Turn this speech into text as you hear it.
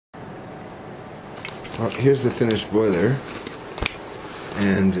Well, here's the finished boiler,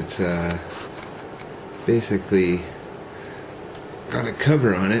 and it's basically got a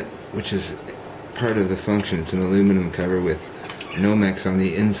cover on it, which is part of the function. It's an aluminum cover with Nomex on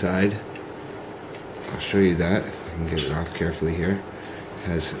the inside. I'll show you that. I can get it off carefully here. It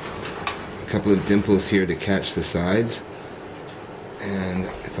has a couple of dimples here to catch the sides, and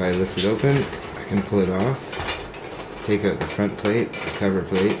if I lift it open, I can pull it off, take out the front plate, the cover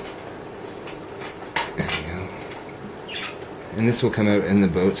plate. There we go. And this will come out in the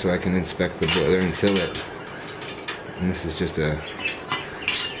boat so I can inspect the boiler and fill it. And this is just a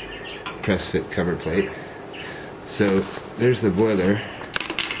press fit cover plate. So there's the boiler.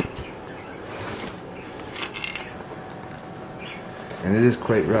 And it is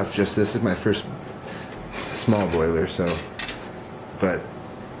quite rough. This is my first small boiler, so, but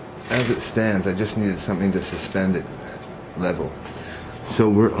as it stands, I just needed something to suspend it level. So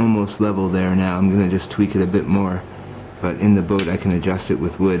we're almost level there now. I'm going to just tweak it a bit more, but in the boat I can adjust it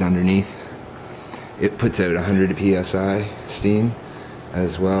with wood underneath. It puts out 100 psi steam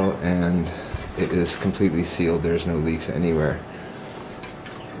as well, and it is completely sealed. There's no leaks anywhere.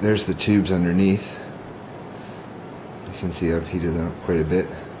 There's the tubes underneath. You can see I've heated them up quite a bit.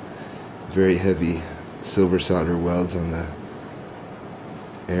 Very heavy silver solder welds on the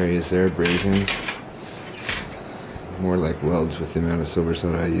areas there, brazings. More like welds with the amount of silver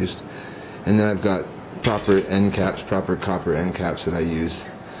solder I used. And then I've got proper end caps, proper copper end caps that I use.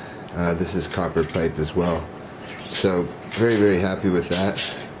 This is copper pipe as well. So very, very happy with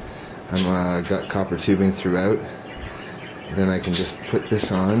that. I've got copper tubing throughout. Then I can just put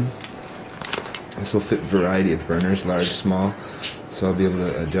this on. This will fit a variety of burners, large, small. So I'll be able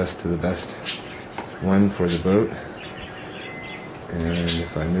to adjust to the best one for the boat. And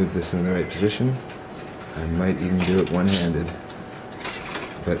if I move this in the right position, I might even do it one-handed.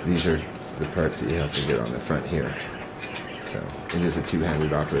 But these are the parts that you have to get on the front here. So it is a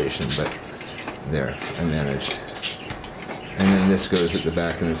two-handed operation, but there, I managed. And then this goes at the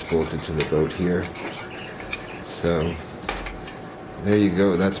back and it's bolted to the boat here. So there you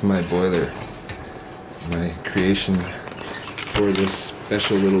go, that's my boiler. My creation for this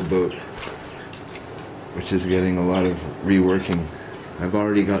special little boat, which is getting a lot of reworking. I've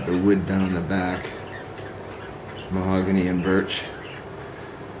already got the wood done on the back, mahogany and birch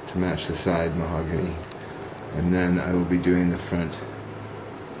to match the side mahogany, and then I will be doing the front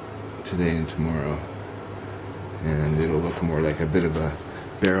today and tomorrow, and it'll look more like a bit of a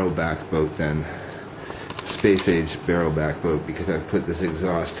barrel back boat than space age barrel back boat, because I've put this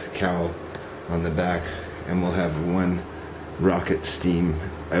exhaust cowl on the back, and we'll have one rocket steam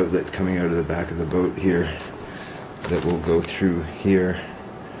outlet coming out of the back of the boat here that will go through here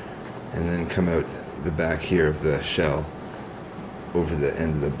and then come out the back here of the shell over the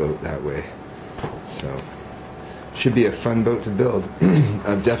end of the boat that way. So should be a fun boat to build.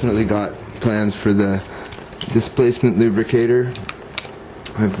 I've definitely got plans for the displacement lubricator.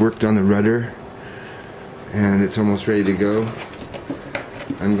 I've worked on the rudder and it's almost ready to go.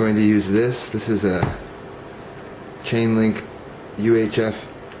 I'm going to use this. This is a chain link UHF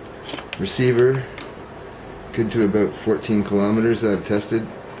receiver, good to about 14 kilometers that I've tested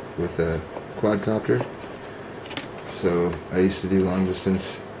with a quadcopter. So I used to do long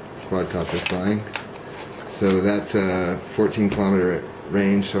distance quadcopter flying. So that's a 14 kilometer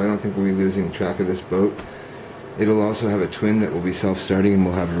range, so I don't think we'll be losing track of this boat. It'll also have a twin that will be self-starting and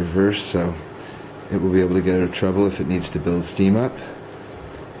will have a reverse, so it will be able to get out of trouble if it needs to build steam up.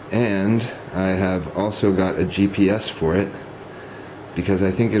 And I have also got a GPS for it, because I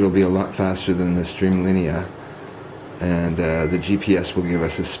think it'll be a lot faster than the Streamlinea, and the GPS will give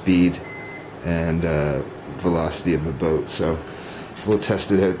us a speed and velocity of the boat, so we'll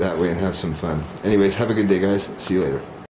test it out that way and have some fun. Anyways, have a good day, guys. See you later.